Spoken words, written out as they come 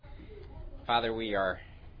Father, we are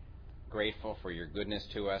grateful for your goodness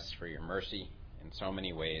to us, for your mercy in so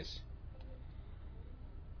many ways.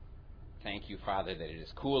 Thank you, Father, that it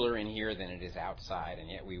is cooler in here than it is outside,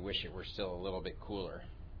 and yet we wish it were still a little bit cooler.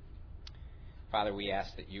 Father, we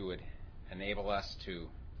ask that you would enable us to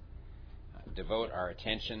devote our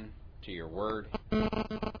attention to your word for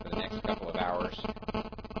the next couple of hours.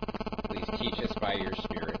 Please teach us by your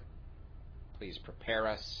Spirit. Please prepare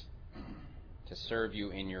us to serve you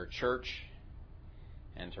in your church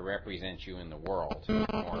and to represent you in the world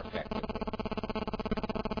more effectively.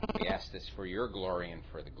 We ask this for your glory and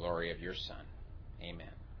for the glory of your Son.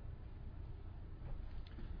 Amen.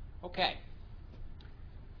 Okay.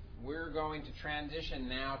 We're going to transition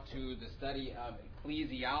now to the study of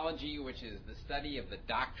ecclesiology, which is the study of the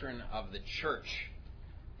doctrine of the church.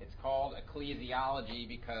 It's called ecclesiology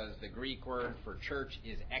because the Greek word for church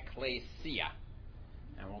is ekklesia.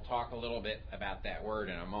 And we'll talk a little bit about that word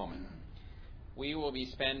in a moment. We will be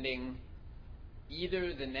spending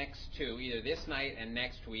either this night and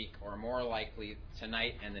next week, or more likely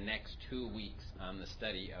tonight and the next 2 weeks on the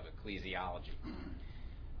study of ecclesiology.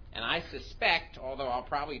 And I suspect, although I'll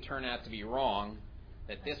probably turn out to be wrong,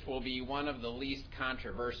 that this will be one of the least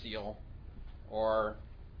controversial or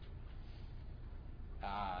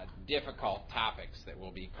difficult topics that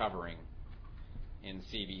we'll be covering in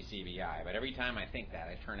CBCBI. But every time I think that,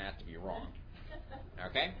 I turn out to be wrong.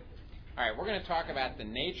 Okay? All right, we're going to talk about the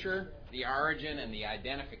nature, the origin, and the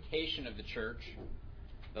identification of the church,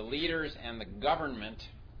 the leaders and the government,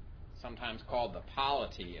 sometimes called the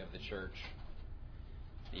polity of the church,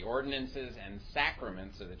 the ordinances and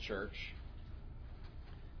sacraments of the church,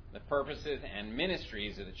 the purposes and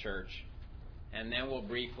ministries of the church, and then we'll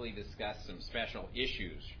briefly discuss some special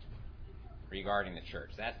issues regarding the church.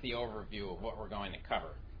 That's the overview of what we're going to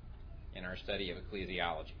cover in our study of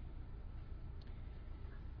ecclesiology.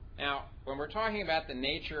 Now, when we're talking about the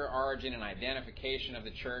nature, origin, and identification of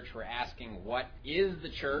the church, we're asking, what is the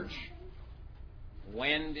church?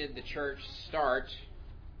 When did the church start?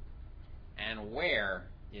 And where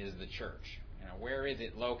is the church? Where is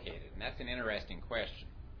it located? And that's an interesting question.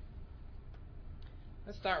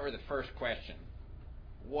 Let's start with the first question.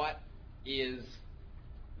 What is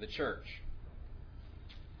the church?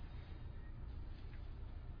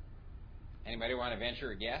 Anybody want to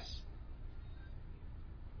venture a guess?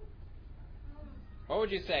 What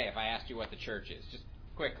would you say if I asked you what the church is? Just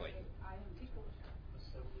quickly. I am people.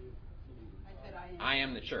 I said I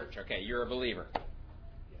am the church. Okay, you're a believer.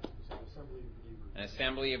 Yeah, it's an assembly of believers. An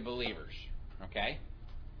assembly of believers. Okay?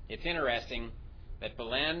 It's interesting that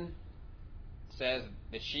Belen says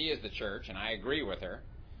that she is the church, and I agree with her.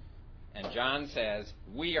 And John says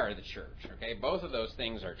we are the church. Okay? Both of those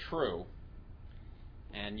things are true.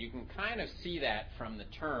 And you can kind of see that from the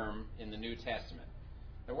term in the New Testament.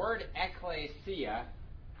 The word ekklesia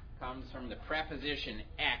comes from the preposition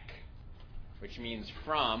ek, which means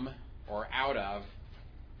from or out of,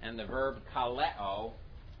 and the verb kaleo,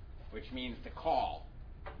 which means to call.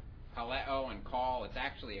 Kaleo and call, it's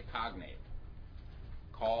actually a cognate.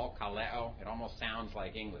 Call, kaleo, it almost sounds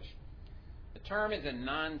like English. The term is a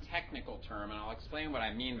non-technical term, and I'll explain what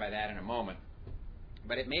I mean by that in a moment.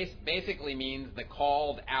 But it basically means the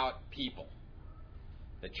called out people.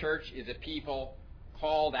 The church is a people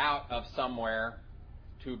called out of somewhere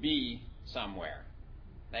to be somewhere.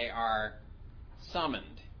 They are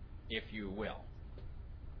summoned, if you will.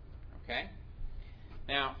 Okay?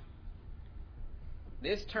 Now,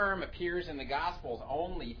 this term appears in the Gospels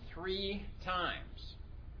only 3 times,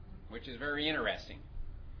 which is very interesting.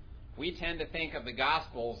 We tend to think of the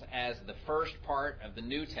Gospels as the first part of the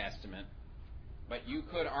New Testament, but you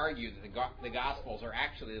could argue that the Gospels are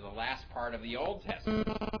actually the last part of the Old Testament.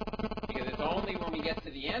 Because it's only when we get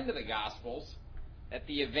to the end of the Gospels that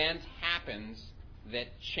the event happens that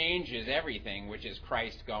changes everything, which is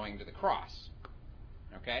Christ going to the cross.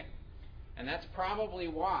 Okay? And that's probably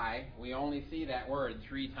why we only see that word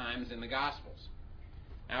 3 times in the Gospels.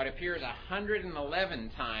 Now, it appears 111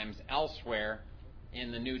 times elsewhere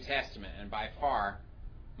in the New Testament, and by far,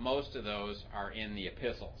 most of those are in the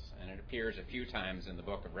epistles, and it appears a few times in the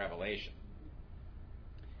book of Revelation.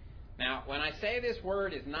 Now, when I say this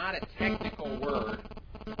word is not a technical word,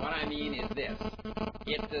 what I mean is this.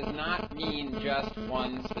 It does not mean just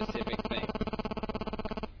one specific thing.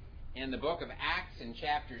 In the book of Acts, in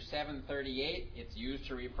chapter 7:38, it's used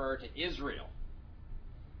to refer to Israel.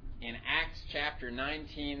 In Acts chapter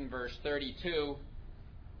 19, verse 32,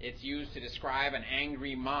 it's used to describe an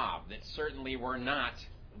angry mob that certainly were not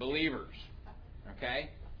believers. Okay?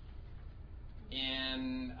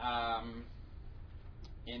 In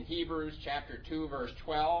Hebrews chapter 2, verse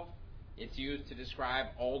 12, it's used to describe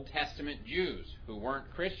Old Testament Jews who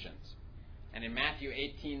weren't Christians. And in Matthew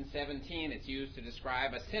 18:17, it's used to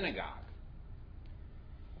describe a synagogue.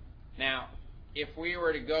 Now, if we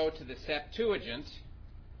were to go to the Septuagint,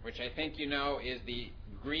 which I think you know is the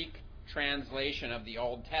Greek translation of the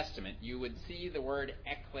Old Testament, you would see the word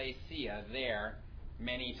ekklesia there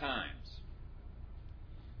many times.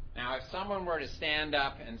 Now, if someone were to stand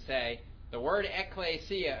up and say, the word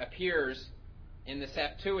ekklesia appears in the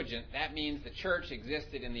Septuagint, that means the church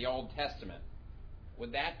existed in the Old Testament.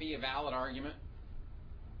 Would that be a valid argument?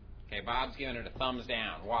 Okay, Bob's giving it a thumbs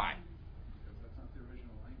down. Why? Because that's not the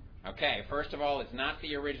original language. Okay, first of all, it's not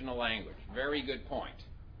the original language. Very good point.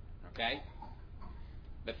 Okay?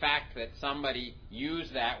 The fact that somebody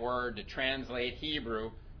used that word to translate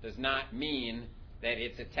Hebrew does not mean that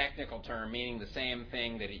it's a technical term meaning the same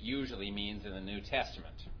thing that it usually means in the New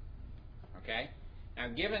Testament. Okay? Now,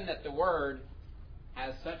 given that the word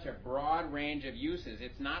has such a broad range of uses,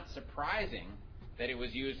 it's not surprising that it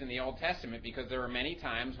was used in the Old Testament because there were many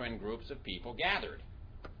times when groups of people gathered.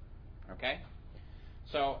 Okay?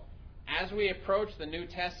 So, as we approach the New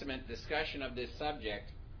Testament discussion of this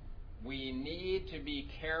subject, we need to be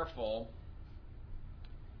careful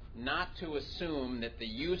not to assume that the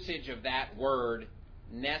usage of that word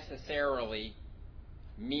necessarily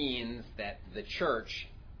means that the church,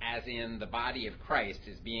 as in the body of Christ,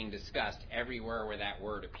 is being discussed everywhere where that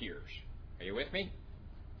word appears. Are you with me?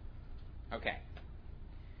 Okay.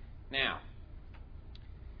 Now,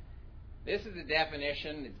 this is a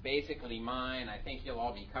definition. It's basically mine. I think you'll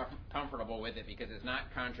all be comfortable with it because it's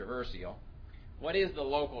not controversial. What is the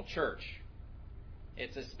local church?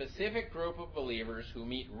 It's a specific group of believers who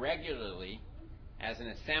meet regularly as an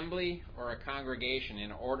assembly or a congregation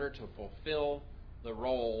in order to fulfill the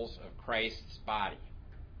roles of Christ's body.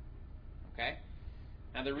 Okay?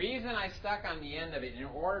 Now, the reason I stuck on the end of it, in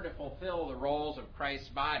order to fulfill the roles of Christ's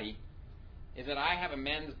body, is that I have a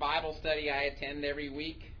men's Bible study I attend every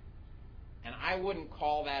week, and I wouldn't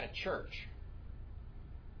call that a church.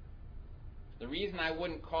 The reason I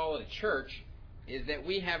wouldn't call it a church is that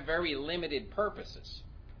we have very limited purposes.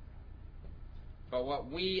 But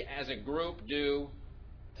what we as a group do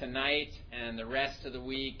tonight and the rest of the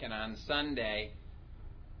week and on Sunday,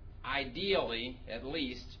 ideally, at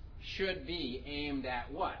least, should be aimed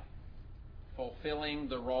at what? Fulfilling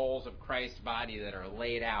the roles of Christ's body that are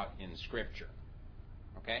laid out in Scripture.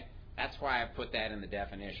 Okay? That's why I put that in the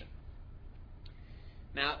definition.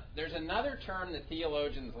 Now, there's another term that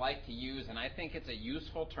theologians like to use, and I think it's a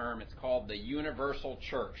useful term. It's called the universal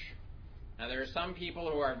church. Now, there are some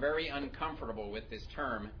people who are very uncomfortable with this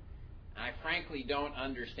term, and I frankly don't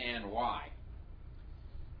understand why.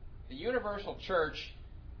 The universal church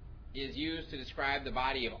is used to describe the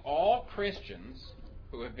body of all Christians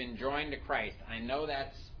who have been joined to Christ. I know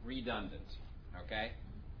that's redundant, okay?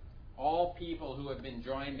 All people who have been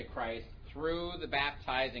joined to Christ through the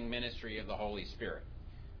baptizing ministry of the Holy Spirit.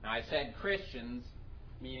 Now, I said Christians,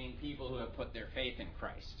 meaning people who have put their faith in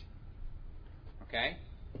Christ. Okay?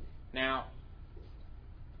 Now,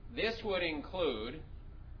 this would include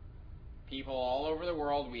people all over the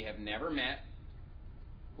world we have never met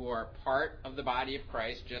who are part of the body of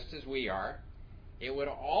Christ just as we are. It would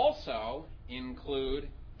also include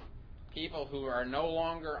people who are no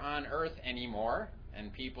longer on earth anymore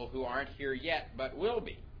and people who aren't here yet but will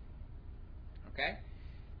be. Okay?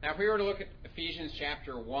 Now, if we were to look at Ephesians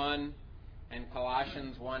chapter 1 and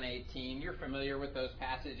Colossians 1:18, you're familiar with those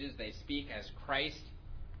passages. They speak as Christ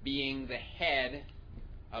being the head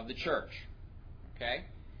of the church. Okay?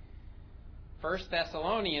 1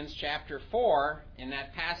 Thessalonians chapter 4, in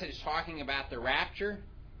that passage talking about the rapture,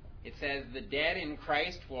 it says the dead in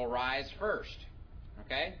Christ will rise first.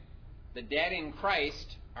 Okay? The dead in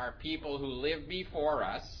Christ are people who lived before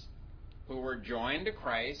us, who were joined to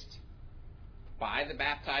Christ by the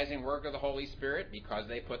baptizing work of the Holy Spirit because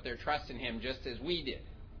they put their trust in Him just as we did.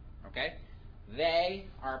 Okay? They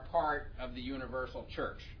are part of the universal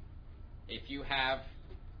church. If you have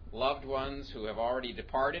loved ones who have already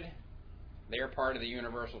departed, they are part of the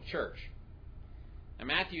universal church. Now,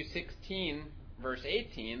 Matthew 16, verse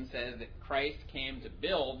 18 says that Christ came to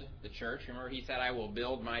build the church. Remember, He said, I will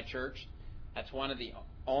build my church. That's one of the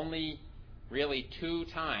only really two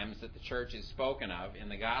times that the church is spoken of in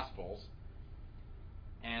the Gospels.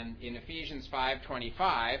 And in Ephesians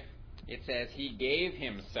 5:25, it says He gave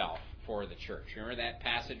Himself for the church. Remember that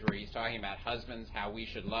passage where He's talking about husbands, how we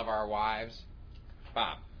should love our wives?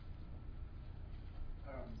 Bob.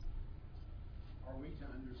 Are we to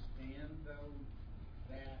understand, though,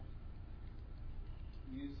 that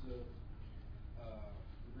use of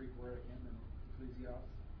the Greek word, I can't remember, ecclesios?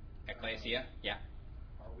 Ecclesia, yeah.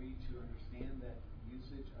 Are we to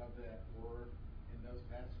of that word in those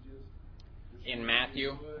passages? In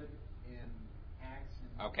Matthew? In Acts and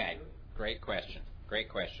Okay, great question. Great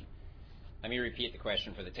question. Let me repeat the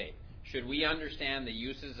question for the tape. Should we understand the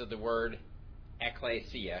uses of the word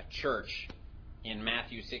ecclesia, church, in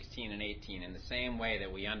Matthew 16 and 18 in the same way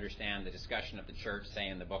that we understand the discussion of the church, say,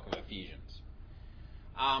 in the book of Ephesians?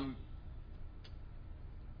 I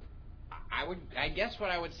guess what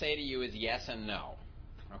I would say to you is yes and no.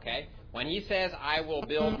 Okay? When he says, I will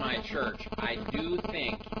build my church, I do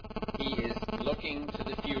think he is looking to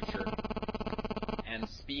the future and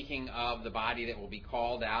speaking of the body that will be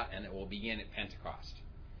called out and that will begin at Pentecost.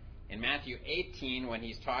 In Matthew 18, when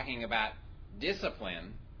he's talking about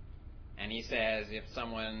discipline, and he says, if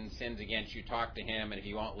someone sins against you, talk to him, and if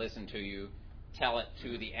he won't listen to you, tell it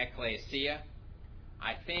to the ecclesia,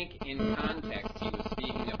 I think in context he was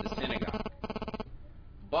speaking of the synagogue.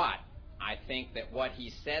 But I think that what he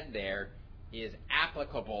said there is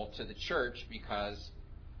applicable to the church because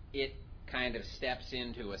it kind of steps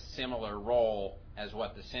into a similar role as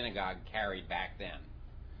what the synagogue carried back then.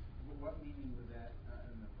 What meaning was that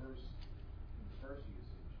in the first usage?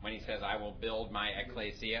 When he says, I will build my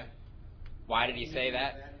ecclesia? Why did he say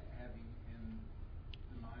that? What was that having in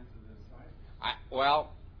the minds of the disciples?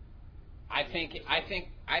 I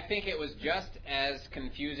think it was just as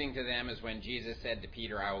confusing to them as when Jesus said to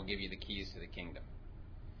Peter, I will give you the keys to the kingdom.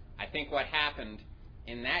 I think what happened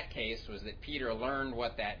in that case was that Peter learned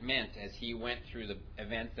what that meant as he went through the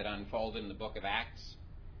events that unfolded in the book of Acts.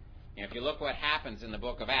 And if you look what happens in the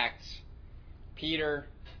book of Acts, Peter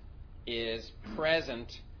is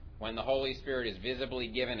present when the Holy Spirit is visibly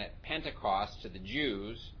given at Pentecost to the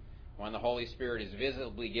Jews, when the Holy Spirit is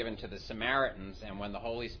visibly given to the Samaritans, and when the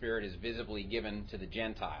Holy Spirit is visibly given to the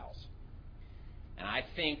Gentiles. And I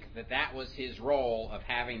think that that was his role of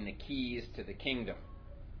having the keys to the kingdom,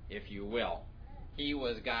 if you will. He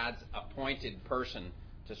was God's appointed person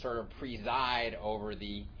to sort of preside over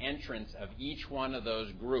the entrance of each one of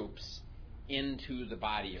those groups into the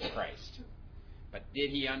body of Christ. But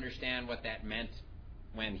did he understand what that meant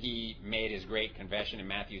when he made his great confession in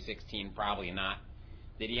Matthew 16? Probably not.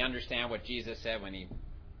 Did he understand what Jesus said what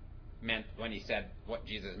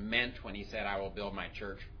Jesus meant when he said, I will build my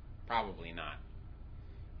church? Probably not.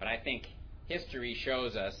 But I think history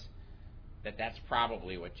shows us that that's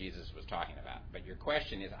probably what Jesus was talking about. But your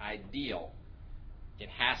question is ideal. It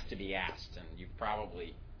has to be asked, and you've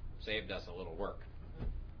probably saved us a little work.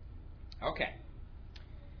 Okay.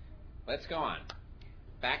 Let's go on.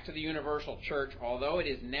 Back to the universal church. Although it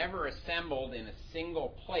is never assembled in a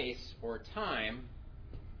single place or time,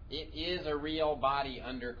 it is a real body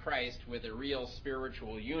under Christ with a real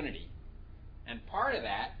spiritual unity. And part of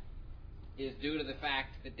that is due to the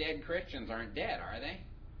fact that dead Christians aren't dead, are they?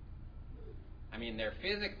 I mean, they're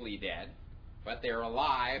physically dead, but they're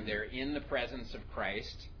alive. They're in the presence of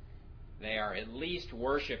Christ. They are at least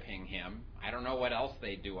worshiping Him. I don't know what else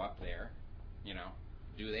they do up there. You know,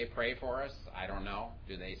 do they pray for us? I don't know.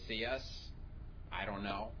 Do they see us? I don't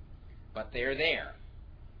know. But they're there.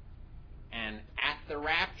 And at the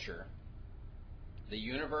rapture, the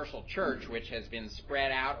universal church, which has been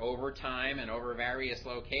spread out over time and over various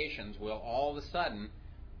locations, will all of a sudden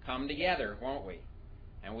come together, won't we?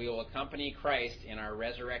 And we will accompany Christ in our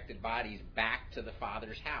resurrected bodies back to the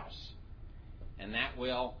Father's house. And that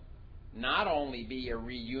will not only be a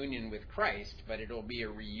reunion with Christ, but it'll be a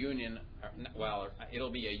reunion,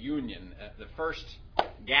 it'll be a union, the first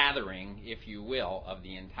gathering, if you will, of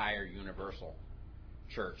the entire universal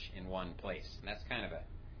church in one place. And that's kind of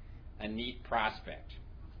a neat prospect.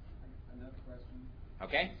 Another question.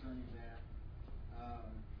 Okay. Concerning that.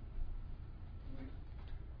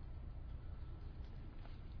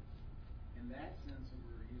 In that sense that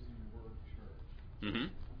we're using the word church,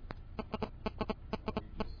 Mm-hmm. are we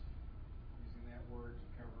just using that word to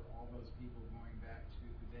cover all those people going back to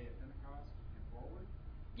the day of Pentecost and forward?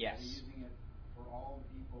 Yes. Are we using it for all the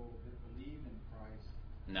people that believe in Christ?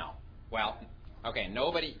 No. Well, okay,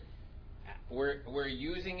 nobody. We're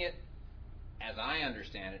using it, as I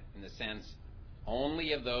understand it, in the sense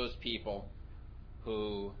only of those people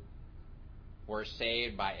who were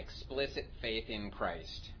saved by explicit faith in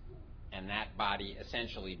Christ, and that body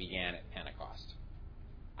essentially began at Pentecost.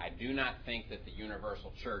 I do not think that the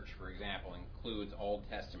universal church, for example, includes Old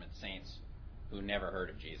Testament saints who never heard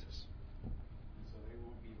of Jesus. And so they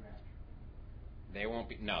won't be raptured. They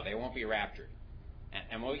won't be raptured.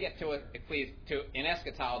 And when we get to it, in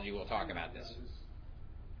eschatology, we'll talk about this.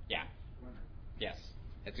 Yeah. Yes.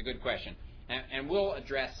 It's a good question. And we'll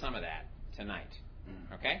address some of that tonight.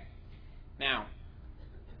 Okay? Now,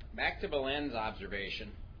 back to Belen's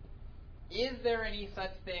observation. Is there any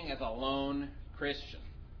such thing as a lone Christian?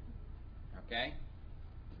 Okay?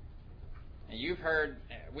 And you've heard,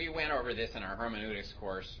 we went over this in our hermeneutics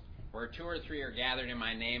course, where 2 or 3 are gathered in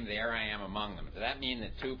my name, there I am among them. Does that mean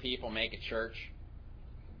that 2 people make a church?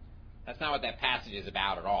 That's not what that passage is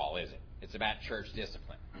about at all, is it? It's about church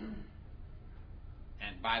discipline.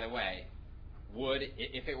 And by the way,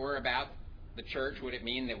 if it were about the church, would it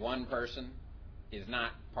mean that one person is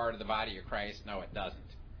not part of the body of Christ? No, it doesn't.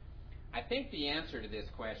 I think the answer to this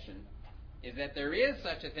question is that there is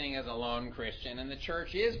such a thing as a lone Christian, and the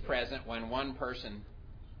church is present when one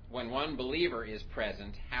believer is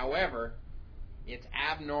present. However, it's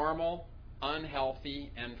abnormal,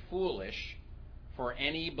 unhealthy, and foolish for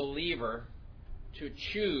any believer to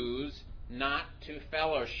choose not to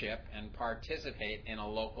fellowship and participate in a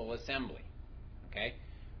local assembly. Okay?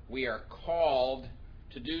 We are called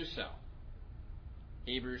to do so.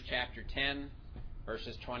 Hebrews chapter 10,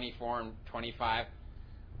 verses 24 and 25.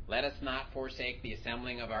 Let us not forsake the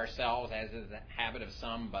assembling of ourselves, as is the habit of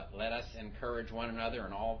some, but let us encourage one another,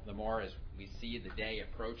 and all the more as we see the day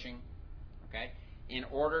approaching. Okay? In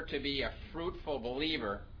order to be a fruitful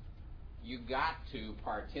believer, you got to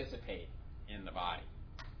participate in the body.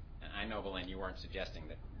 And I know, Belen, you weren't suggesting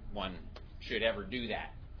that one should ever do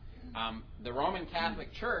that. The Roman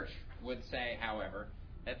Catholic Church would say, however,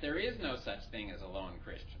 that there is no such thing as a lone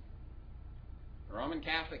Christian. The Roman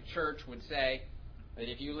Catholic Church would say that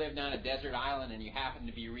if you lived on a desert island and you happened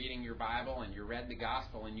to be reading your Bible and you read the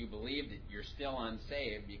gospel and you believed it, you're still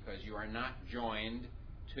unsaved because you are not joined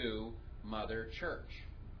to Mother Church.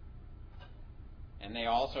 And they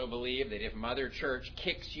also believe that if Mother Church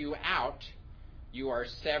kicks you out, you are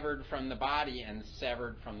severed from the body and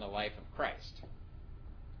severed from the life of Christ.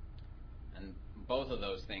 And both of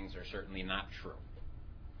those things are certainly not true.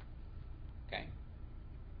 Okay?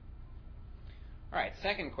 All right,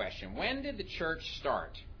 second question. When did the church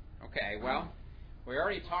start? Okay, well, we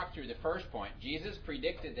already talked through the first point. Jesus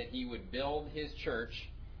predicted that he would build his church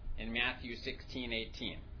in Matthew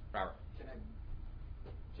 16:18. Robert. Can I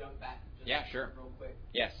jump back just sure. real quick?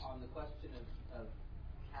 Yes. On the question of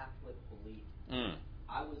Catholic belief. Mm.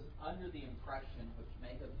 I was under the impression, which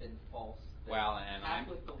may have been false, that And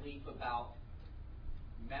Catholic belief about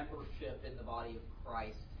membership in the body of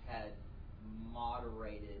Christ had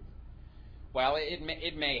moderated. Well, it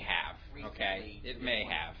may have. Recently, Okay, it may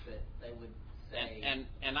have. That they would say. And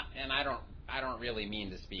I don't really mean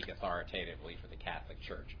to speak authoritatively for the Catholic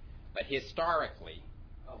Church, but historically,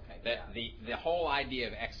 the whole idea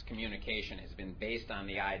of excommunication has been based on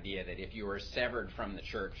the idea that if you are severed from the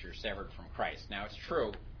church, you're severed from Christ. Now, it's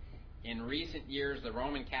true. In recent years, the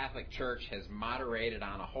Roman Catholic Church has moderated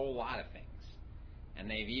on a whole lot of things. And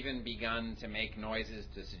they've even begun to make noises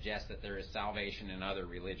to suggest that there is salvation in other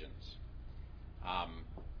religions.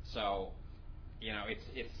 So,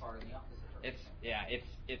 it's part of the opposite.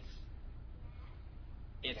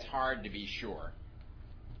 It's hard to be sure.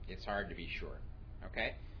 It's hard to be sure.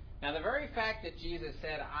 Okay? Now, the very fact that Jesus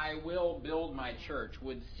said, I will build my church,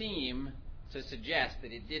 would seem to suggest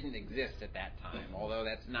that it didn't exist at that time, although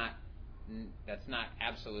that's not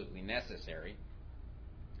absolutely necessary.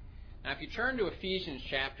 Now, if you turn to Ephesians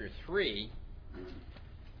chapter 3,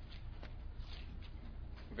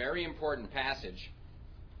 very important passage,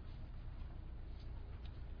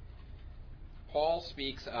 Paul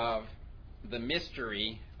speaks of the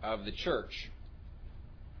mystery of the church.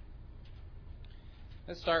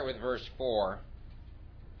 Let's start with verse 4.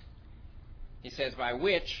 He says, by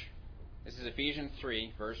which, this is Ephesians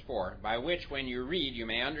 3, verse 4, by which when you read you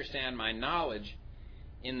may understand my knowledge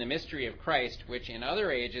in the mystery of Christ, which in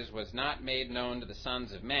other ages was not made known to the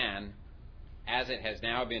sons of man, as it has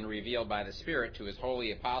now been revealed by the Spirit to his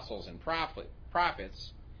holy apostles and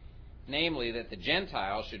prophets, namely that the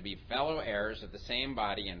Gentiles should be fellow heirs of the same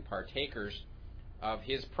body and partakers of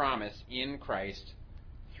his promise in Christ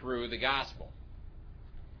through the gospel.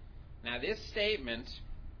 Now, this statement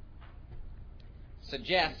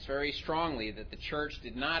suggests very strongly that the church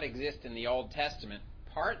did not exist in the Old Testament,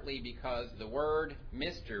 partly because the word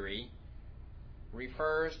mystery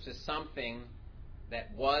refers to something that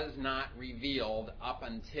was not revealed up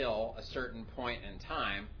until a certain point in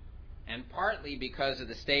time, and partly because of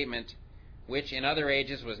the statement, which in other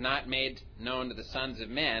ages was not made known to the sons of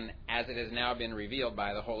men, as it has now been revealed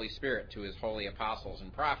by the Holy Spirit to his holy apostles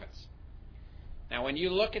and prophets. Now, when you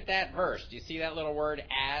look at that verse, do you see that little word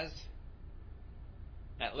as?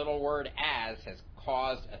 That little word as has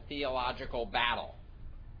caused a theological battle,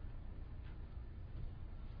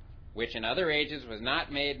 which in other ages was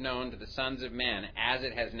not made known to the sons of men, as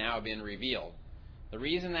it has now been revealed. The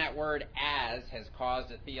reason that word as has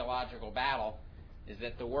caused a theological battle is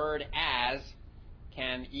that the word as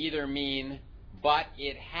can either mean but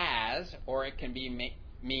it has, or it can be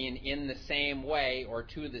mean in the same way or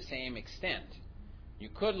to the same extent. You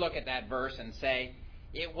could look at that verse and say,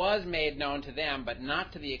 it was made known to them, but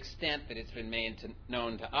not to the extent that it's been made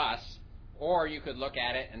known to us. Or you could look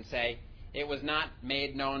at it and say, it was not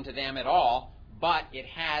made known to them at all, but it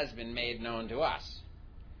has been made known to us.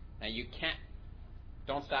 Now you can't,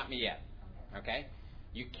 don't stop me yet, okay?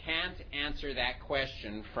 You can't answer that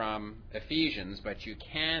question from Ephesians, but you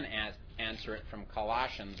can answer it from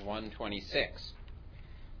Colossians 1:26.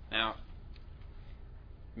 Now,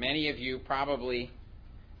 many of you probably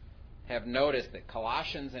have noticed that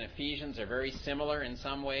Colossians and Ephesians are very similar in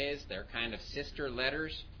some ways. They're kind of sister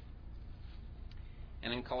letters.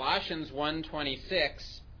 And in Colossians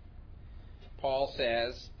 1:26, Paul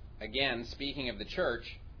says, again, speaking of the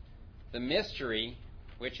church, the mystery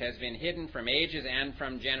which has been hidden from ages and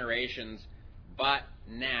from generations, but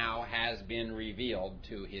now has been revealed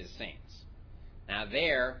to his saints. Now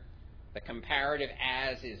there, the comparative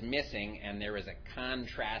as is missing, and there is a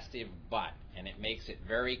contrastive but, and it makes it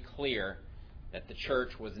very clear that the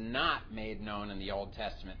church was not made known in the Old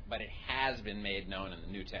Testament, but it has been made known in the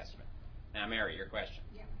New Testament. Now, Mary, your question.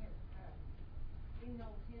 Yeah, in the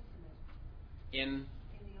Old Testament. In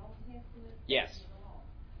the Old Testament. Yes. In the law,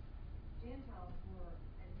 Gentiles were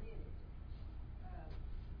admitted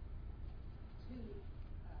to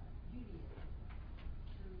Judaism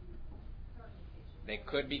through circumcision. They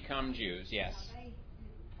could become Jews, yes. Now, they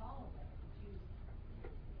didn't follow that. The Jews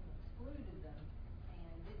excluded them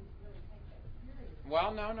and didn't really take that seriously.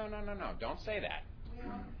 Well, no. Don't say that.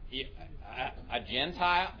 Well, A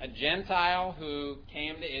Gentile who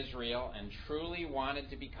came to Israel and truly wanted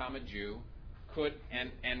to become a Jew could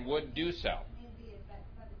and would do so. and did, but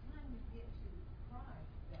by the time we get to Christ,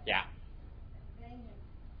 Yeah. they have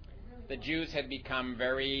really The Jews had become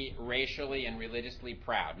very racially and religiously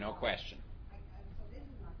proud, no question. So this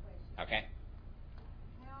is my question. Okay?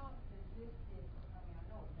 How does this differ? I mean, I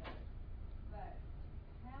know it does, but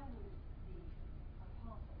how would the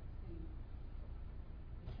apostles who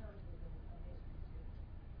the church was a mystery to,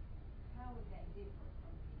 how would that differ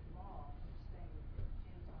from the law which stated that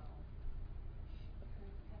Gentiles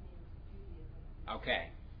could come into Judaism?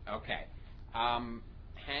 Okay.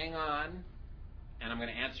 Hang on, and I'm going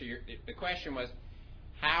to answer the question was,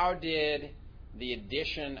 how did the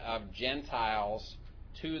addition of Gentiles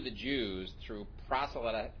to the Jews through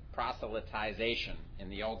proselytization in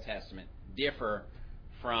the Old Testament differ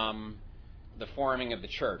from the forming of the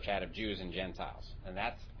church out of Jews and Gentiles? And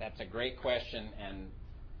that's a great question, and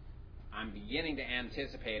I'm beginning to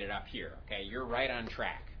anticipate it up here. Okay, you're right on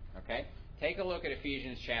track. Okay, take a look at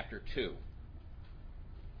Ephesians chapter 2.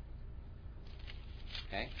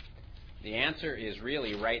 Okay, the answer is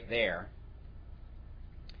really right there.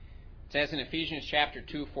 It says in Ephesians chapter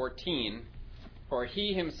 2:14, "For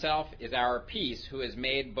he himself is our peace, who has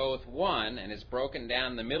made both one, and has broken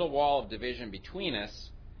down the middle wall of division between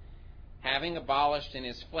us, having abolished in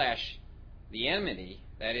his flesh the enmity,"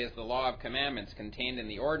 that is, the law of commandments contained in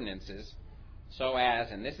the ordinances, "so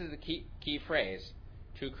as," and this is the key phrase,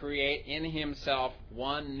 "to create in himself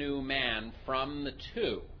one new man from the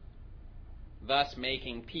two, thus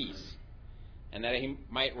making peace, and that he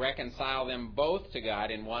might reconcile them both to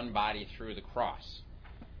God in one body through the cross."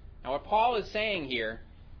 Now what Paul is saying here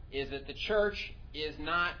is that the church is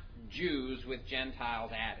not Jews with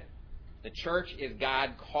Gentiles added. The church is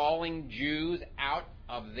God calling Jews out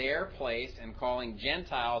of their place and calling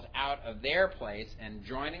Gentiles out of their place and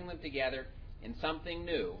joining them together in something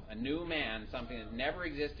new, a new man, something that never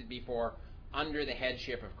existed before under the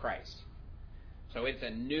headship of Christ. So it's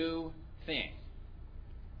a new thing.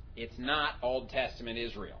 It's not Old Testament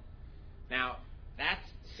Israel. Now, that's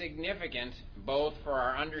significant both for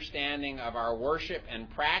our understanding of our worship and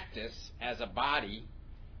practice as a body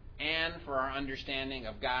and for our understanding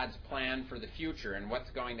of God's plan for the future and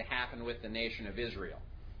what's going to happen with the nation of Israel.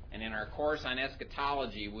 And in our course on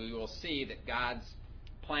eschatology, we will see that God's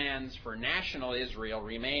plans for national Israel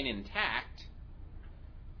remain intact,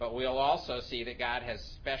 but we'll also see that God has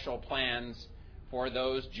special plans for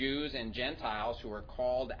those Jews and Gentiles who are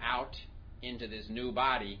called out into this new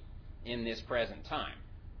body in this present time.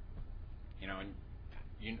 You know, and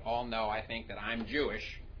you all know, I think, that I'm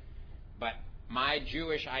Jewish, but my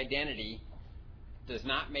Jewish identity does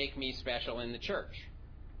not make me special in the church.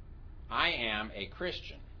 I am a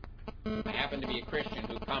Christian. I happen to be a Christian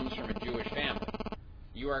who comes from a Jewish family.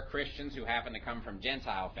 You are Christians who happen to come from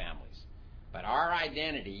Gentile families. But our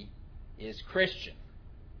identity is Christian,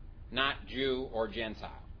 not Jew or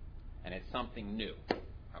Gentile. And it's something new.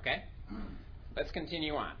 Okay? Let's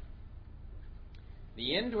continue on.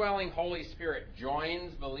 The indwelling Holy Spirit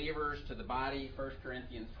joins believers to the body. 1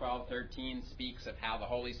 Corinthians 12:13 speaks of how the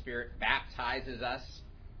Holy Spirit baptizes us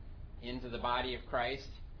into the body of Christ.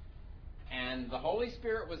 And the Holy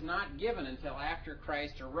Spirit was not given until after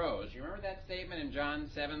Christ arose. You remember that statement in John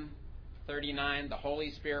 7:39? The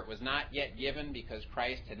Holy Spirit was not yet given because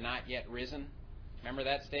Christ had not yet risen. Remember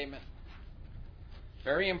that statement?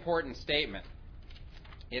 Very important statement.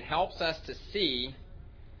 It helps us to see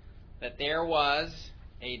that there was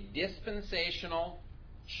a dispensational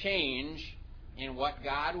change in what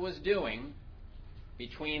God was doing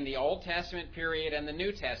between the Old Testament period and the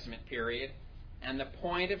New Testament period, and the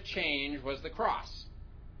point of change was the cross.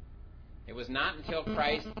 It was not until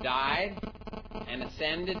Christ died and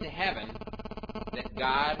ascended to heaven that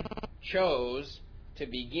God chose to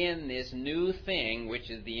begin this new thing, which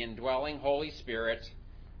is the indwelling Holy Spirit,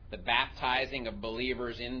 the baptizing of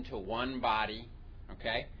believers into one body.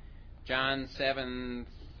 Okay? John 7,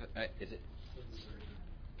 is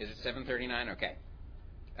it 7:39? Okay.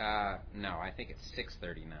 No, I think it's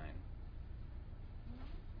 6:39.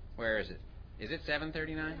 Where is it? Is it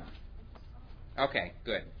 7:39? Okay,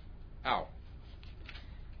 good. Oh,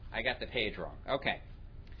 I got the page wrong. Okay.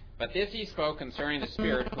 But this he spoke concerning the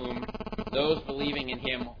Spirit, whom those believing in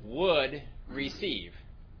him would receive.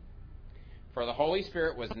 For the Holy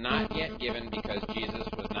Spirit was not yet given because Jesus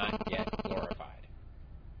was not yet glorified.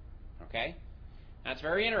 Okay? That's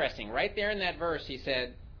very interesting. Right there in that verse,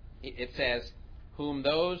 it says, whom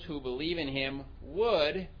those who believe in him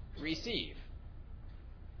would receive.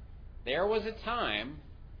 There was a time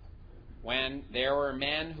when there were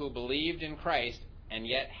men who believed in Christ and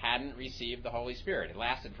yet hadn't received the Holy Spirit. It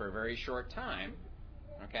lasted for a very short time.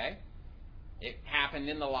 Okay? It happened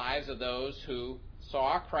in the lives of those who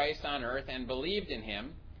saw Christ on earth and believed in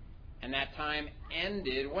him, and that time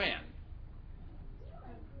ended when?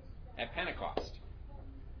 At Pentecost.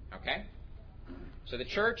 Okay? So the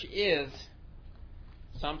church is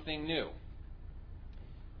something new.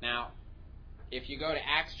 Now, if you go to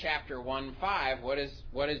Acts chapter 1:5, what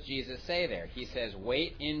does Jesus say there? He says,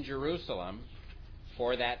 wait in Jerusalem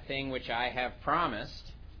for that thing which I have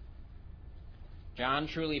promised. John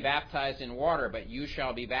truly baptized in water, but you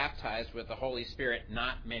shall be baptized with the Holy Spirit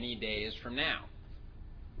not many days from now.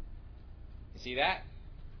 You see that?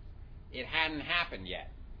 It hadn't happened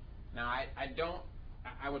yet. Now,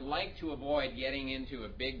 I would like to avoid getting into a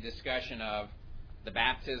big discussion of the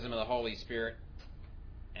baptism of the Holy Spirit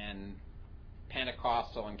and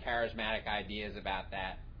Pentecostal and charismatic ideas about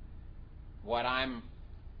that. What I'm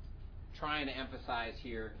trying to emphasize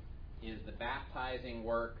here is the baptizing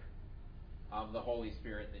work of the Holy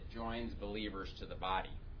Spirit that joins believers to the body.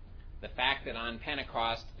 The fact that on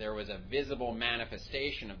Pentecost there was a visible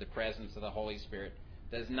manifestation of the presence of the Holy Spirit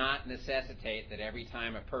does not necessitate that every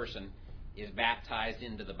time a person is baptized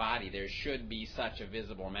into the body there should be such a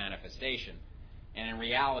visible manifestation. And in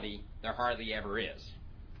reality, there hardly ever is.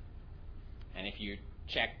 And if you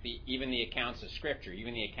check even the accounts of Scripture,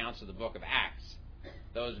 even the accounts of the book of Acts,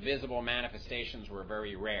 those visible manifestations were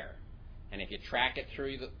very rare. And if you track it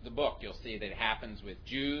through the book, you'll see that it happens with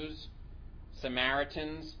Jews,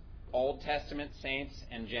 Samaritans, Old Testament saints,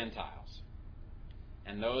 and Gentiles.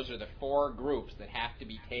 And those are the four groups that have to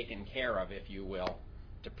be taken care of, if you will,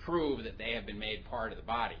 to prove that they have been made part of the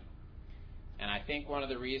body. And I think one of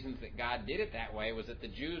the reasons that God did it that way was that the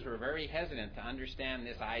Jews were very hesitant to understand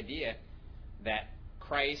this idea that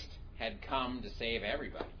Christ had come to save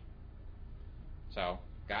everybody. So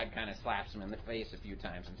God kind of slaps them in the face a few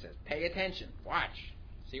times and says, pay attention, watch,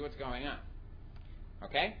 see what's going on.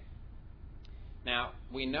 Okay? Now,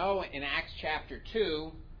 we know in Acts chapter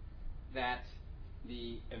 2 that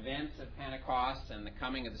the events of Pentecost and the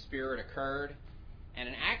coming of the Spirit occurred. And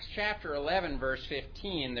in Acts chapter 11, verse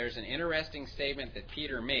 15, there's an interesting statement that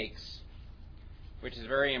Peter makes, which is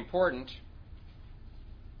very important.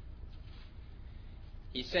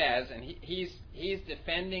 He says, and he's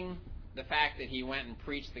defending the fact that he went and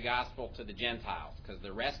preached the gospel to the Gentiles, because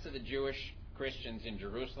the rest of the Jewish Christians in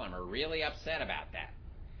Jerusalem are really upset about that.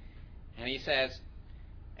 And he says,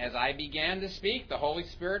 as I began to speak, the Holy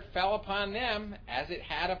Spirit fell upon them as it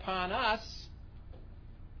had upon us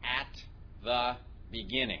at the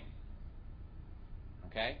beginning.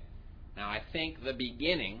 Okay? Now, I think the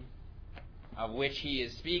beginning of which he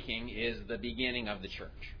is speaking is the beginning of the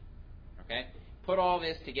church. Okay? Put all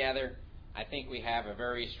this together, I think we have a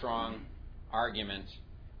very strong argument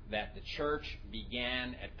that the church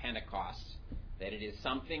began at Pentecost, that it is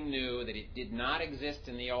something new, that it did not exist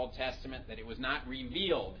in the Old Testament, that it was not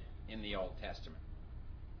revealed in the Old Testament.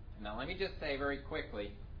 Now, let me just say very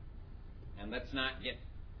quickly, and let's not get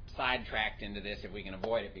sidetracked into this if we can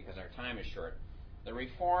avoid it because our time is short, The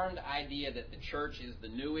Reformed idea that the church is the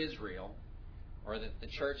new Israel, or that the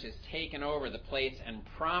church has taken over the place and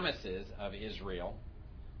promises of Israel,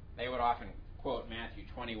 they would often quote Matthew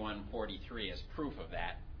 21:43 as proof of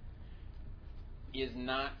that, is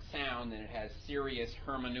not sound, and it has serious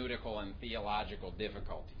hermeneutical and theological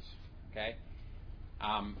difficulties. Okay?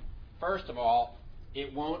 First of all,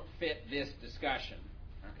 it won't fit this discussion.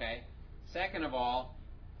 Okay? Second of all,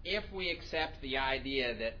 if we accept the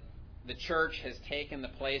idea that the church has taken the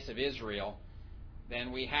place of Israel,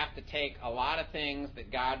 then we have to take a lot of things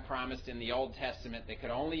that God promised in the Old Testament that could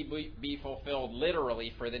only be fulfilled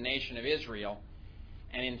literally for the nation of Israel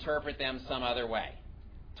and interpret them some other way.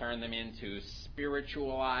 Turn them into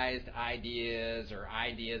spiritualized ideas or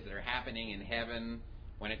ideas that are happening in heaven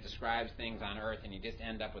when it describes things on earth, and you just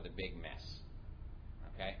end up with a big mess.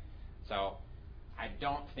 Okay? So I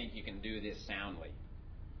don't think you can do this soundly.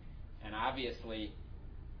 And obviously,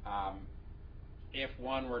 if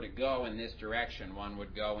one were to go in this direction, one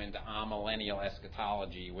would go into amillennial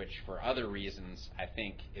eschatology, which for other reasons I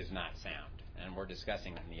think is not sound. And we're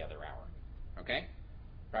discussing it in the other hour. Okay?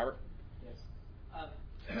 Robert? Yes.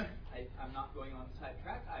 I'm not going on the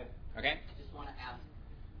sidetrack. I just want to ask,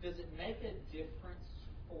 does it make a difference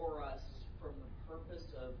for us from the purpose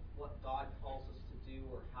of what God calls us to do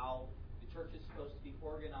or how the church is supposed to be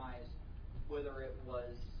organized, whether it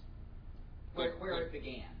was where it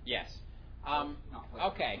began? Yes.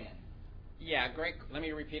 Okay. Yeah, great. Let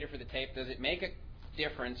me repeat it for the tape. Does it make a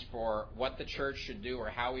difference for what the church should do or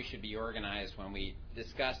how we should be organized when we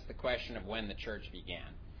discuss the question of when the church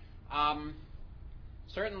began?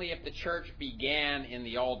 Certainly if the church began in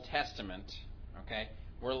the Old Testament, okay,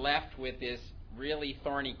 we're left with this really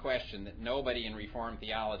thorny question that nobody in Reformed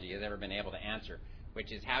theology has ever been able to answer,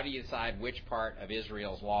 which is how do you decide which part of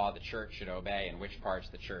Israel's law the church should obey and which parts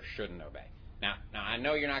the church shouldn't obey? Now I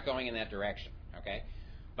know you're not going in that direction, okay?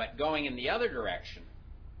 But going in the other direction,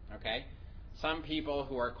 okay, some people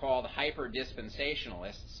who are called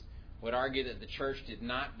hyper-dispensationalists would argue that the church did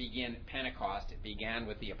not begin at Pentecost. It began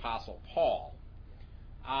with the Apostle Paul.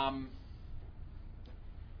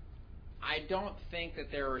 I don't think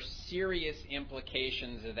that there are serious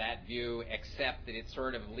implications of that view, except that it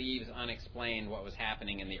sort of leaves unexplained what was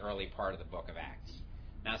happening in the early part of the book of Acts.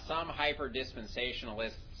 Now, some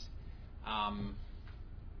hyper-dispensationalists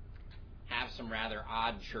have some rather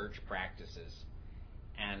odd church practices,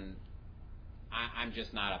 and I'm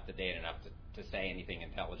just not up to date enough to say anything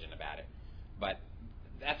intelligent about it. But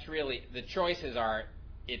that's really, the choices are,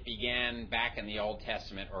 it began back in the Old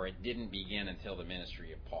Testament, or it didn't begin until the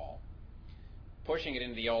ministry of Paul. Pushing it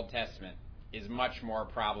into the Old Testament is much more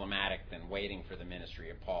problematic than waiting for the ministry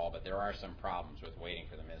of Paul, but there are some problems with waiting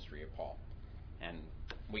for the ministry of Paul. And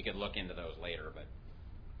we could look into those later, but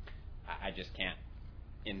I just can't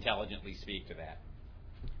intelligently speak to that.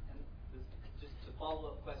 And just a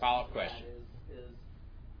follow-up question. Follow-up question.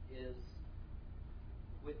 Is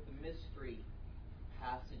with the mystery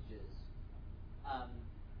passages, I'm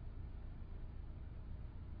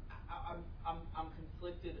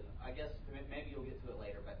conflicted. I guess maybe you'll get to it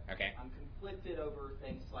later, but okay. I'm conflicted over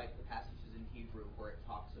things like the passages in Hebrew where it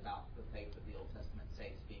talks about the faith of the Old Testament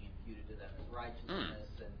saints being imputed to them as righteousness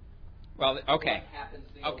and well, okay. what happens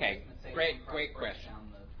to the Old Testament saints. Great question.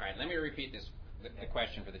 All right, let me repeat the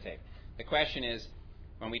question for the tape. The question is,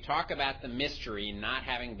 when we talk about the mystery not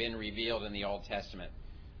having been revealed in the Old Testament,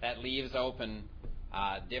 that leaves open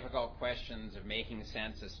difficult questions of making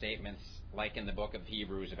sense of statements like in the book of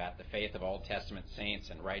Hebrews about the faith of Old Testament saints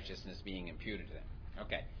and righteousness being imputed to them.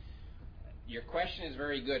 Okay. Your question is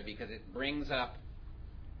very good because it brings up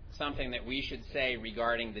something that we should say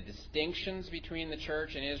regarding the distinctions between the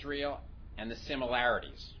church and Israel and the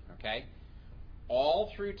similarities. Okay?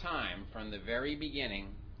 All through time, from the very beginning,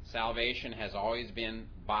 salvation has always been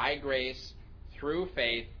by grace, through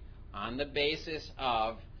faith, on the basis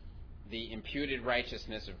of the imputed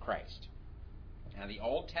righteousness of Christ. Now, the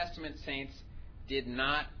Old Testament saints did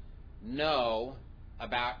not know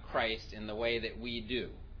about Christ in the way that we do.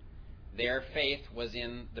 Their faith was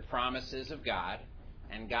in the promises of God,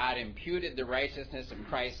 and God imputed the righteousness of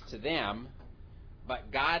Christ to them,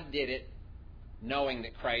 but God did it knowing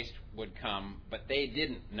that Christ would come, but they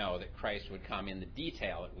didn't know that Christ would come in the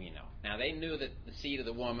detail that we know. Now, they knew that the seed of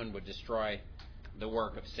the woman would destroy the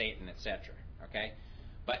work of Satan, etc. Okay?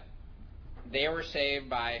 But they were saved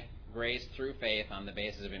by grace through faith on the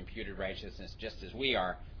basis of imputed righteousness, just as we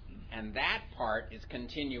are. And that part is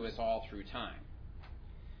continuous all through time.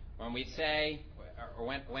 When we say, or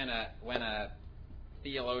when a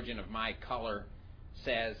theologian of my color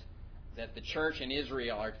says that the church and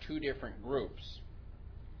Israel are two different groups,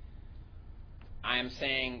 I am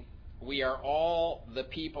saying we are all the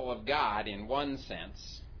people of God in one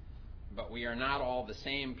sense, but we are not all the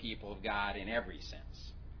same people of God in every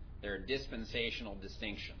sense. There are dispensational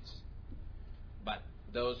distinctions, but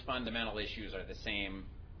those fundamental issues are the same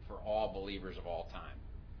for all believers of all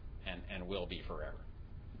time and will be forever.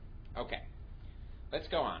 Okay, let's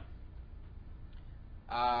go on.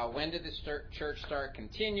 When did the church start?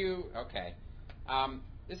 Continue. Okay.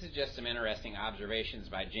 This is just some interesting observations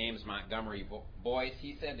by James Montgomery Boyce.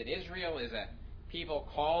 He said that Israel is a people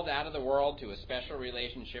called out of the world to a special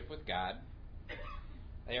relationship with God.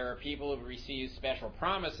 They are a people who receive special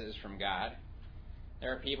promises from God.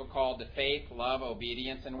 There are people called to faith, love,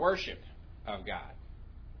 obedience, and worship of God.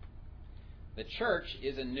 The church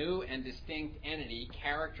is a new and distinct entity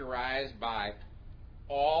characterized by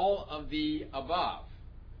all of the above.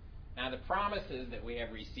 Now, the promises that we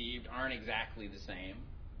have received aren't exactly the same,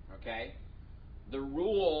 okay? The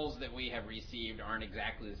rules that we have received aren't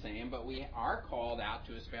exactly the same, but we are called out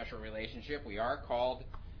to a special relationship. We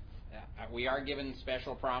are given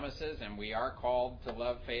special promises, and we are called to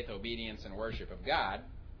love, faith, obedience, and worship of God.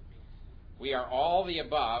 We are all the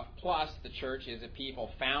above, plus the church is a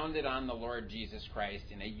people founded on the Lord Jesus Christ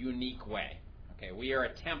in a unique way. Okay, we are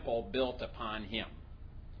a temple built upon Him.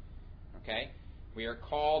 Okay? We are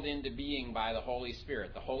called into being by the Holy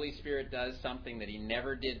Spirit. The Holy Spirit does something that He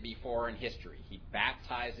never did before in history. He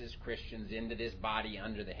baptizes Christians into this body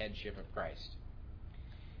under the headship of Christ.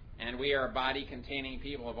 And we are a body containing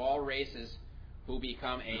people of all races who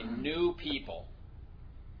become a new people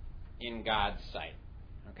in God's sight.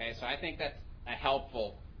 Okay, so I think that's a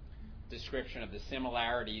helpful description of the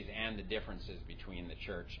similarities and the differences between the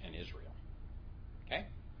church and Israel. Okay?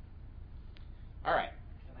 All right.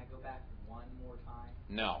 Can I go back one more time?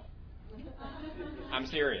 No. I'm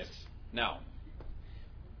serious. No.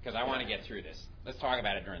 Because I want to get through this. Let's talk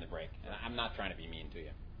about it during the break. And I'm not trying to be mean to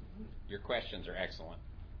you. Your questions are excellent.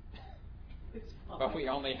 It's fine. But we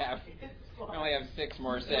only have 6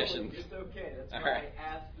 more sessions. It's okay. That's All why right.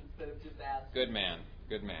 I asked instead of just asking. Good man.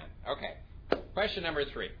 Good man. Okay. Question number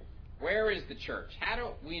 3. Where is the church? How do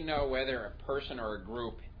we know whether a person or a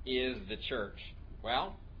group is the church?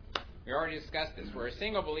 Well, we already discussed this. Where a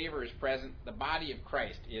single believer is present, the body of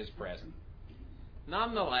Christ is present.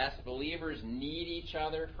 Nonetheless, believers need each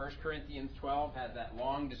other. 1 Corinthians 12 has that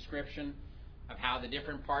long description of how the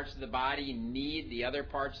different parts of the body need the other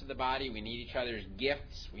parts of the body. We need each other's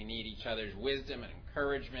gifts. We need each other's wisdom and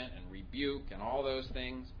encouragement and rebuke and all those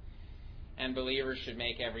things. And believers should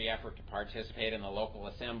make every effort to participate in the local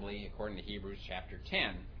assembly, according to Hebrews chapter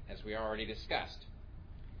 10, as we already discussed.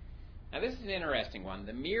 Now, this is an interesting one.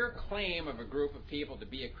 The mere claim of a group of people to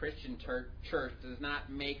be a Christian church does not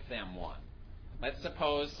make them one. Let's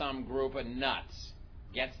suppose some group of nuts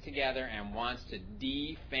gets together and wants to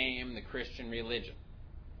defame the Christian religion.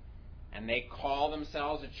 And they call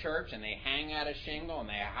themselves a church, and they hang out a shingle, and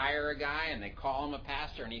they hire a guy, and they call him a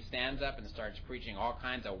pastor, and he stands up and starts preaching all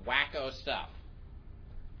kinds of wacko stuff.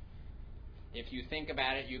 If you think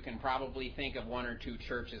about it, you can probably think of 1 or 2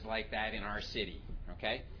 churches like that in our city,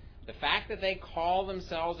 okay? The fact that they call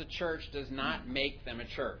themselves a church does not make them a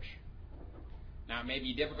church. Now, it may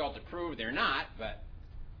be difficult to prove they're not, but...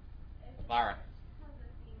 Laura? As a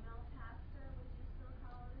female pastor, would you still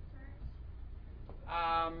call it a church?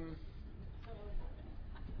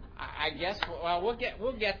 I guess, well,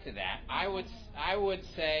 we'll get to that. I would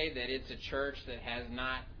say that it's a church that has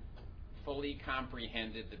not fully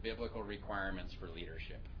comprehended the biblical requirements for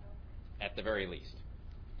leadership, at the very least.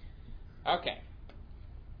 Okay.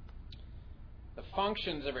 The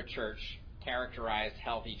functions of a church characterize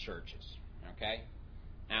healthy churches. Okay?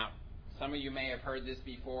 Now, some of you may have heard this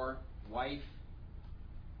before. Life,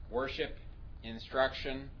 worship,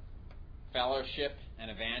 instruction, fellowship,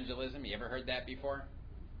 and evangelism. You ever heard that before?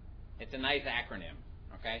 It's a nice acronym,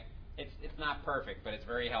 okay? It's not perfect, but it's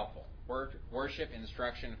very helpful. Worship,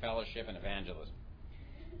 instruction, fellowship, and evangelism.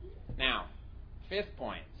 Now, 5th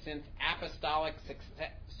point. Since apostolic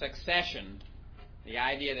succession, the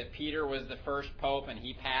idea that Peter was the first pope and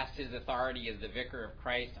he passed his authority as the vicar of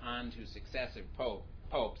Christ on to successive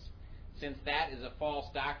popes, since that is a false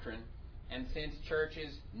doctrine, and since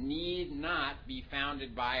churches need not be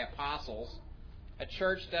founded by apostles, a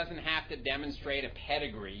church doesn't have to demonstrate a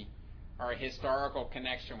pedigree or a historical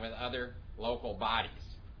connection with other local bodies.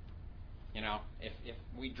 You know, if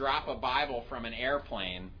we drop a Bible from an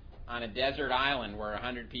airplane on a desert island where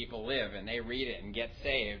 100 people live and they read it and get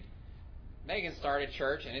saved, they can start a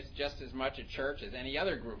church, and it's just as much a church as any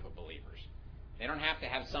other group of believers. They don't have to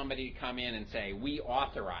have somebody come in and say, we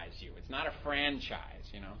authorize you. It's not a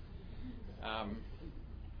franchise, you know.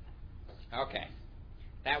 Okay.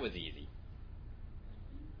 That was easy.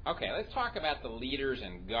 Okay, let's talk about the leaders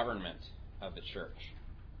and government of the church.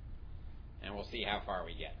 And we'll see how far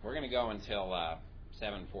we get. We're going to go until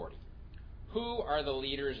 7:40. Who are the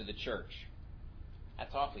leaders of the church?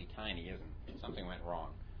 That's awfully tiny, isn't it? Something went wrong.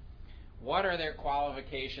 What are their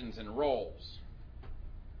qualifications and roles?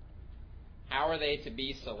 How are they to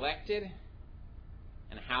be selected?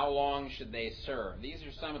 And how long should they serve? These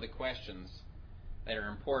are some of the questions that are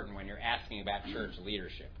important when you're asking about church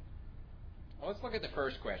leadership. Well, let's look at the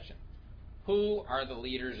first question. Who are the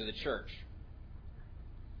leaders of the church?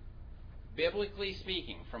 Biblically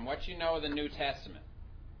speaking, from what you know of the New Testament,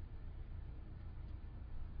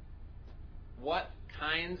 what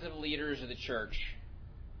kinds of leaders of the church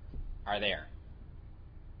are there?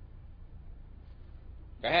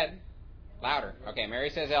 Go ahead. Louder. Okay,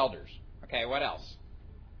 Mary says elders. Okay, what else?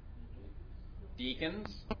 Deacons.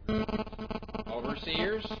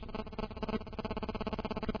 Overseers.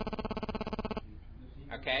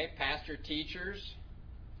 Okay, pastor teachers.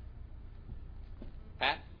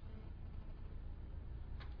 Pat?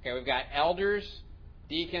 Okay, we've got elders,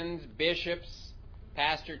 deacons, bishops,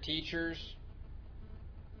 pastor teachers.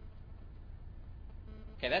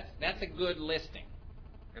 Okay, that's a good listing.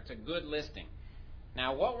 That's a good listing.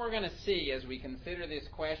 Now, what we're going to see as we consider this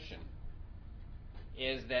question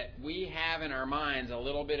is that we have in our minds a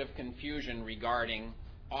little bit of confusion regarding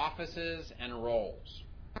offices and roles.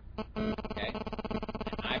 Okay?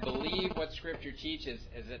 I believe what Scripture teaches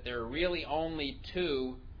is that there are really only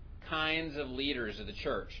two kinds of leaders of the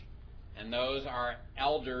church, and those are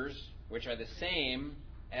elders, which are the same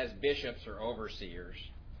as bishops or overseers,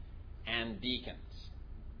 and deacons.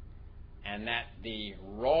 And that the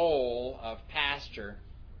role of pastor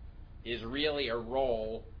is really a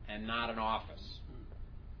role and not an office.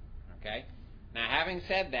 Okay? Now, having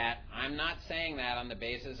said that, I'm not saying that on the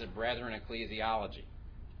basis of Brethren ecclesiology.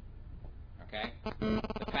 Okay?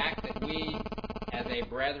 The fact that we, as a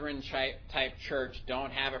Brethren type church,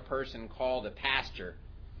 don't have a person called a pastor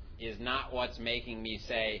is not what's making me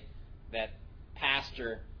say that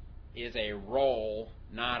pastor is a role,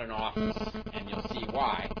 not an office. And you'll see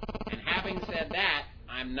why. And having said that,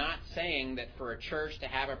 I'm not saying that for a church to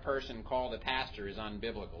have a person called a pastor is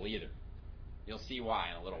unbiblical either. You'll see why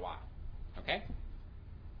in a little while. Okay?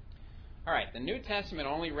 All right, the New Testament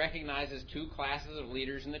only recognizes two classes of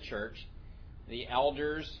leaders in the church, the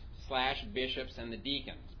elders/bishops and the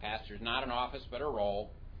deacons. Pastor is not an office but a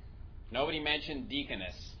role. Nobody mentioned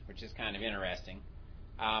deaconess, which is kind of interesting.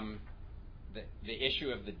 The issue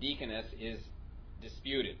of the deaconess is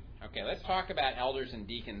disputed. Okay, let's talk about elders and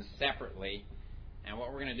deacons separately, and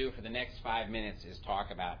what we're going to do for the next 5 minutes is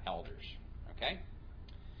talk about elders. Okay?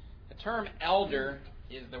 The term elder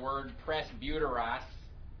is the word presbyteros.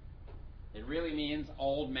 It really means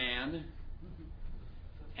old man.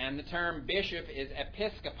 And the term bishop is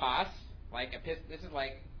episkopos. This is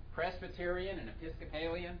like Presbyterian and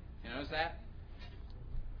Episcopalian. You notice that?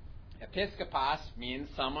 Episkopos means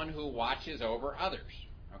someone who watches over others.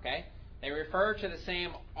 Okay? They refer to the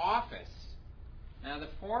same office. Now, the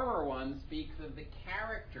former one speaks of the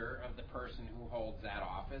character of the person who holds that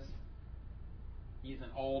office. He's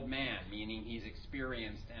an old man, meaning he's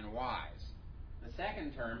experienced and wise. The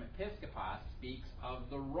second term, episkopos, speaks of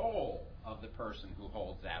the role of the person who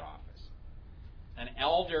holds that office. An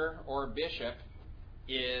elder or bishop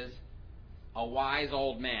is a wise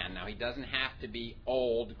old man. Now, he doesn't have to be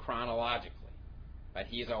old chronologically, but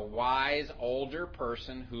he's a wise older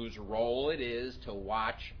person whose role it is to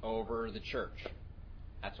watch over the church.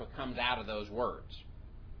 That's what comes out of those words.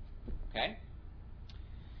 Okay?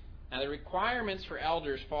 Now, the requirements for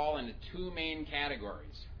elders fall into two main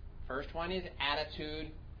categories. First one is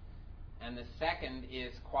attitude, and the second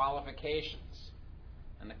is qualifications.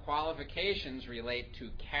 And the qualifications relate to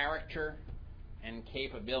character and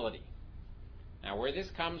capability. Now, where this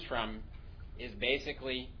comes from is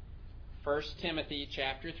basically 1 Timothy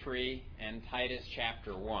chapter 3 and Titus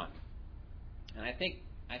chapter 1. And I think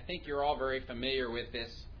you're all very familiar with this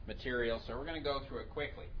material, so we're going to go through it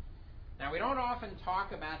quickly. Now, we don't often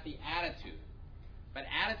talk about the attitude, but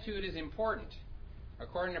attitude is important.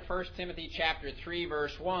 According to 1 Timothy chapter 3,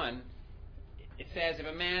 verse 1, it says, if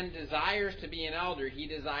a man desires to be an elder, he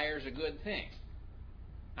desires a good thing.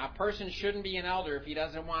 Now, a person shouldn't be an elder if he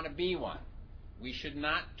doesn't want to be one. We should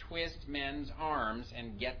not twist men's arms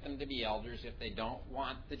and get them to be elders if they don't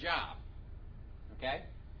want the job. Okay?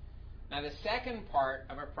 Now, the second part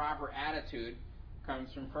of a proper attitude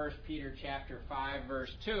comes from 1 Peter chapter 5,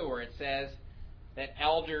 verse 2, where it says that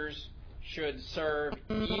elders should serve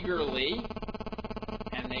eagerly,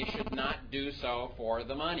 and they should not do so for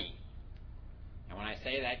the money. And when I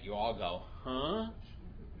say that, you all go, huh?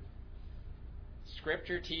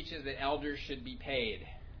 Scripture teaches that elders should be paid.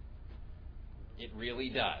 It really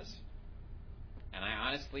does. And I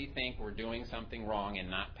honestly think we're doing something wrong in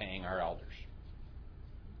not paying our elders.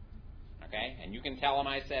 Okay? And you can tell them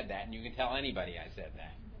I said that, and you can tell anybody I said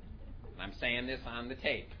that. And I'm saying this on the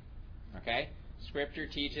tape. Okay? Scripture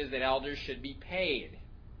teaches that elders should be paid.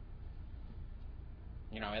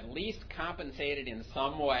 At least compensated in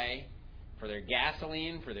some way for their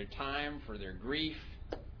gasoline, for their time, for their grief.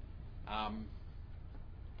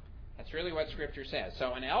 That's really what Scripture says.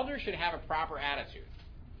 So an elder should have a proper attitude.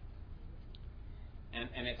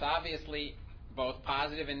 And it's obviously both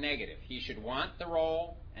positive and negative. He should want the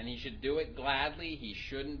role, and he should do it gladly. He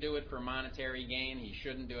shouldn't do it for monetary gain. He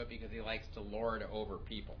shouldn't do it because he likes to lord over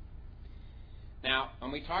people. Now,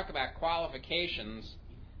 when we talk about qualifications,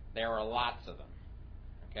 there are lots of them.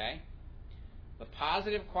 Okay? The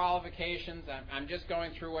positive qualifications, I'm just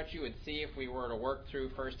going through what you would see if we were to work through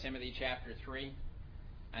 1 Timothy chapter 3.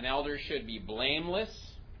 An elder should be blameless.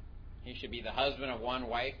 He should be the husband of one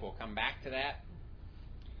wife. We'll come back to that.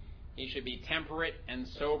 He should be temperate and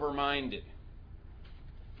sober-minded.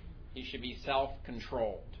 He should be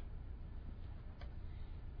self-controlled.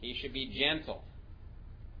 He should be gentle.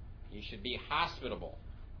 He should be hospitable.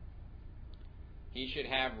 He should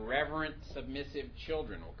have reverent, submissive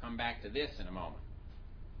children. We'll come back to this in a moment.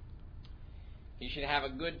 He should have a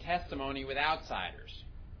good testimony with outsiders.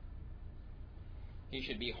 He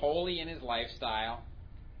should be holy in his lifestyle,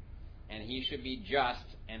 and he should be just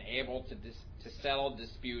and able to settle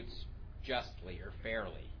disputes justly or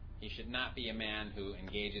fairly. He should not be a man who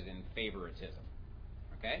engages in favoritism.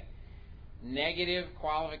 Okay? Negative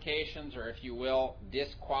qualifications, or if you will,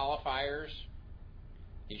 disqualifiers.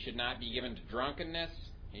 He should not be given to drunkenness.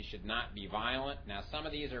 He should not be violent. Now, some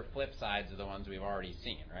of these are flip sides of the ones we've already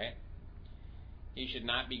seen, right? He should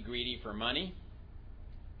not be greedy for money.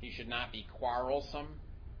 He should not be quarrelsome.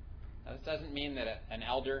 Now, this doesn't mean that an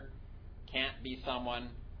elder can't be someone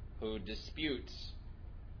who disputes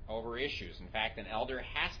over issues. In fact, an elder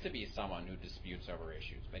has to be someone who disputes over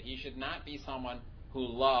issues. But he should not be someone who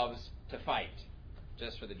loves to fight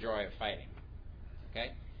just for the joy of fighting.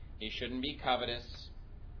 Okay? He shouldn't be covetous.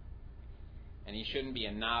 And he shouldn't be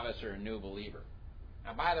a novice or a new believer.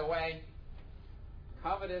 Now, by the way,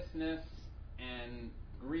 covetousness and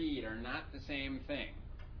greed are not the same thing.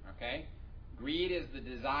 Okay? Greed is the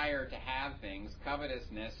desire to have things.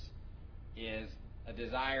 Covetousness is a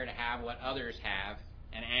desire to have what others have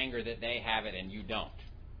and anger that they have it and you don't.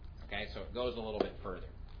 Okay? So it goes a little bit further.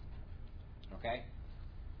 Okay?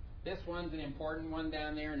 This one's an important one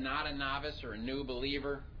down there. Not a novice or a new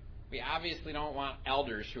believer. We obviously don't want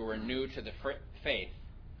elders who are new to the faith.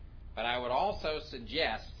 But I would also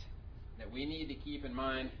suggest that we need to keep in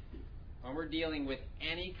mind when we're dealing with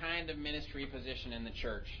any kind of ministry position in the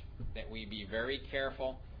church that we be very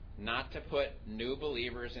careful not to put new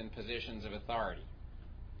believers in positions of authority.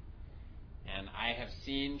 And I have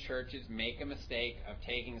seen churches make a mistake of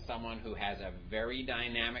taking someone who has a very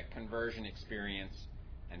dynamic conversion experience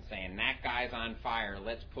and saying, that guy's on fire,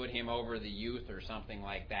 let's put him over the youth or something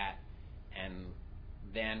like that, and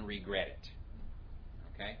then regret it.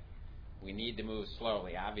 Okay? We need to move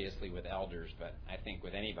slowly, obviously with elders, but I think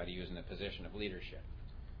with anybody who's in a position of leadership.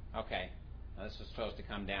 Okay, now this is supposed to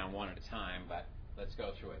come down one at a time, but let's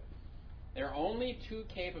go through it. There are only two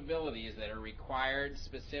capabilities that are required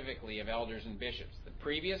specifically of elders and bishops. The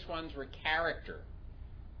previous ones were character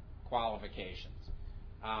qualifications.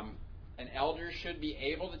 An elder should be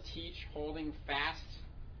able to teach holding fast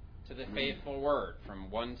to the faithful word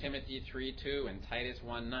from 1 Timothy 3:2 and Titus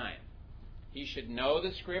 1:9. He should know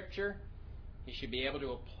the Scripture. He should be able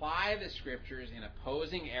to apply the Scriptures in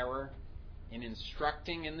opposing error, in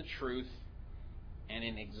instructing in the truth, and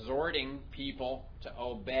in exhorting people to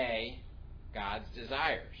obey God's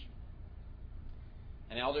desires.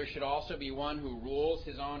 An elder should also be one who rules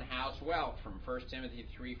his own house well from 1 Timothy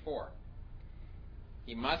 3:4.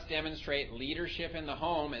 He must demonstrate leadership in the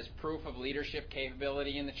home as proof of leadership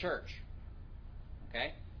capability in the church.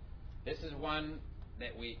 Okay? This is one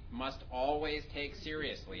that we must always take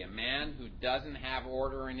seriously. A man who doesn't have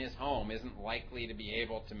order in his home isn't likely to be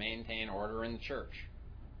able to maintain order in the church.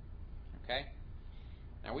 Okay?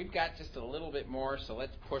 Now we've got just a little bit more, so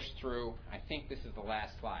let's push through. I think this is the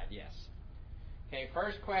last slide. Yes. Okay,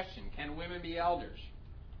 first question. Can women be elders?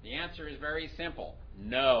 The answer is very simple.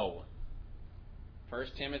 No. 1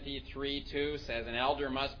 Timothy 3:2 says an elder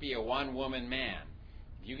must be a one-woman man.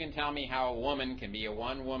 If you can tell me how a woman can be a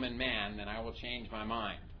one-woman man, then I will change my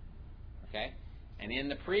mind. Okay? And in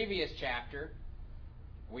the previous chapter,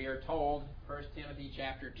 we are told, 1 Timothy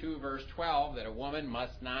chapter 2, verse 12, that a woman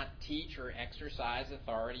must not teach or exercise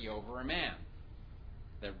authority over a man.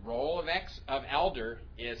 The role of elder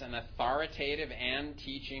is an authoritative and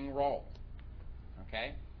teaching role.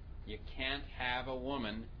 Okay? You can't have a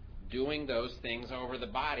woman doing those things over the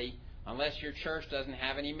body unless your church doesn't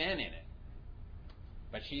have any men in it.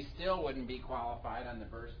 But she still wouldn't be qualified on the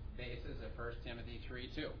basis of 1 Timothy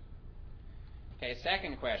 3:2. Okay,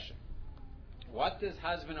 second question. What does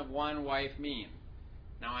husband of one wife mean?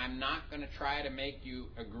 Now, I'm not going to try to make you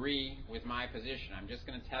agree with my position. I'm just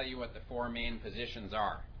going to tell you what the four main positions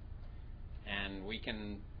are. And we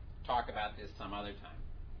can talk about this some other time.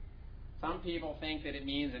 Some people think that it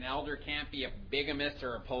means an elder can't be a bigamist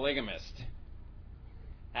or a polygamist.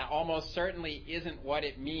 That almost certainly isn't what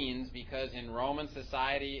it means, because in Roman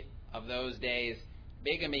society of those days,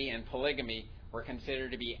 bigamy and polygamy were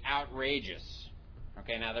considered to be outrageous.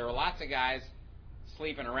 Okay, now there were lots of guys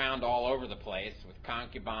sleeping around all over the place with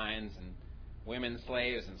concubines and women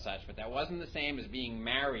slaves and such, but that wasn't the same as being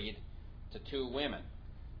married to two women.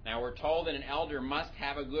 Now we're told that an elder must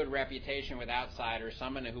have a good reputation with outsiders.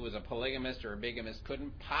 Someone who was a polygamist or a bigamist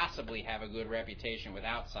couldn't possibly have a good reputation with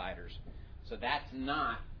outsiders. So that's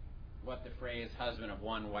not what the phrase husband of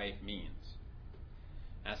one wife means.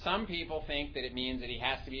 Now some people think that it means that he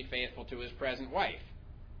has to be faithful to his present wife.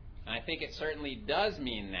 And I think it certainly does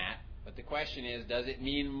mean that, but the question is, does it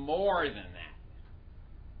mean more than that?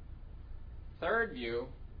 Third view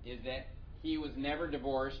is that he was never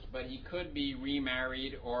divorced, but he could be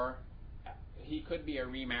remarried, or he could be a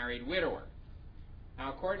remarried widower. Now,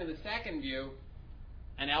 according to the second view,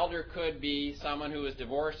 an elder could be someone who is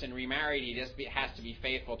divorced and remarried. He just has to be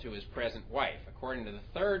faithful to his present wife. According to the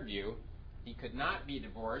third view, he could not be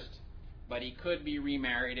divorced, but he could be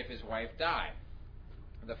remarried if his wife died.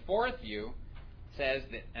 The fourth view says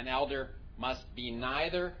that an elder must be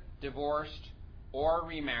neither divorced or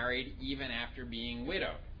remarried even after being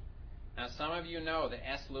widowed. Now, some of you know that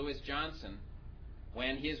S. Lewis Johnson,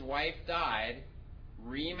 when his wife died,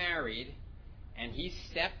 remarried, and he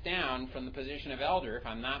stepped down from the position of elder, if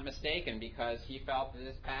I'm not mistaken, because he felt that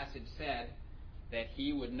this passage said that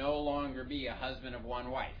he would no longer be a husband of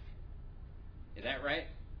one wife. Is that right?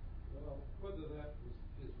 Well, whether that was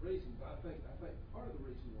his reason, I think part of the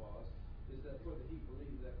reason is that whether he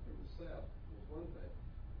believed that for himself was one thing,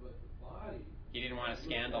 but the body... He didn't want to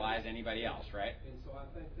scandalize anybody else, right? And so I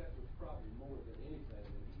think that was probably more than anything,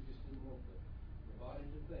 that he just didn't want the body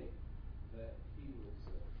to think that he was...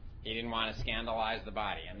 He didn't want to scandalize the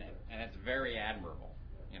body, and it's very admirable,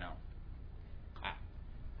 you know.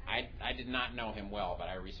 I did not know him well, but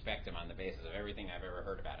I respect him on the basis of everything I've ever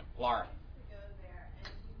heard about him. Laura. To go there,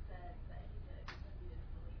 and he said that he did it because he didn't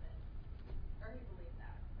believe it. Or he believed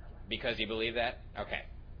that. Because he believed that? Okay.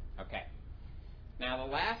 Now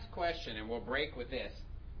the last question, and we'll break with this.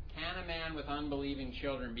 Can a man with unbelieving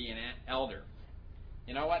children be an elder?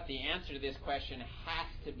 You know what? The answer to this question has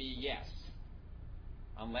to be yes.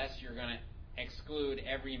 Unless you're going to exclude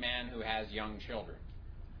every man who has young children.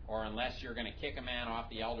 Or unless you're going to kick a man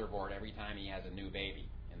off the elder board every time he has a new baby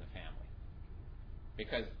in the family.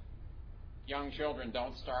 Because young children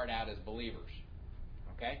don't start out as believers.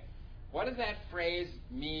 Okay? What does that phrase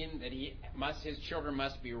mean, that his children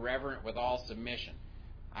must be reverent with all submission?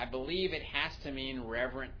 I believe it has to mean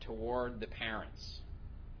reverent toward the parents.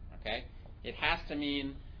 Okay? It has to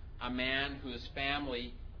mean a man whose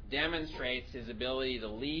family demonstrates his ability to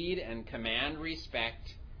lead and command respect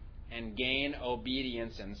and gain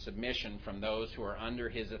obedience and submission from those who are under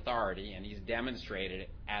his authority, and he's demonstrated it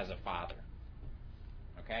as a father.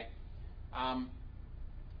 Okay?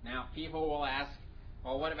 Now, people will ask,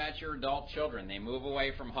 well, what about your adult children? They move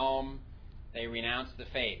away from home, they renounce the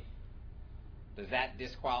faith. Does that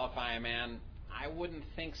disqualify a man? I wouldn't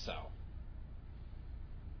think so.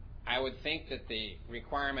 I would think that the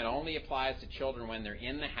requirement only applies to children when they're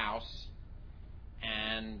in the house,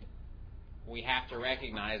 and we have to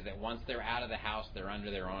recognize that once they're out of the house, they're under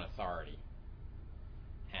their own authority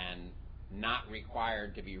and not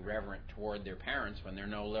required to be reverent toward their parents when they're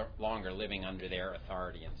no longer living under their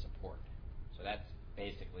authority and support. So that's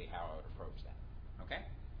basically how I would approach that. Okay?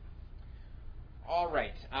 All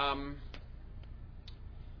right.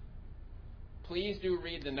 Please do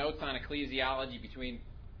read the notes on ecclesiology between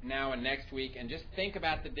now and next week, and just think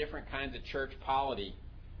about the different kinds of church polity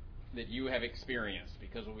that you have experienced,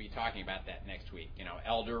 because we'll be talking about that next week. You know,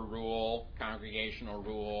 elder rule, congregational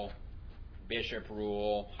rule, bishop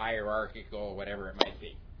rule, hierarchical, whatever it might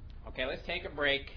be. Okay, let's take a break.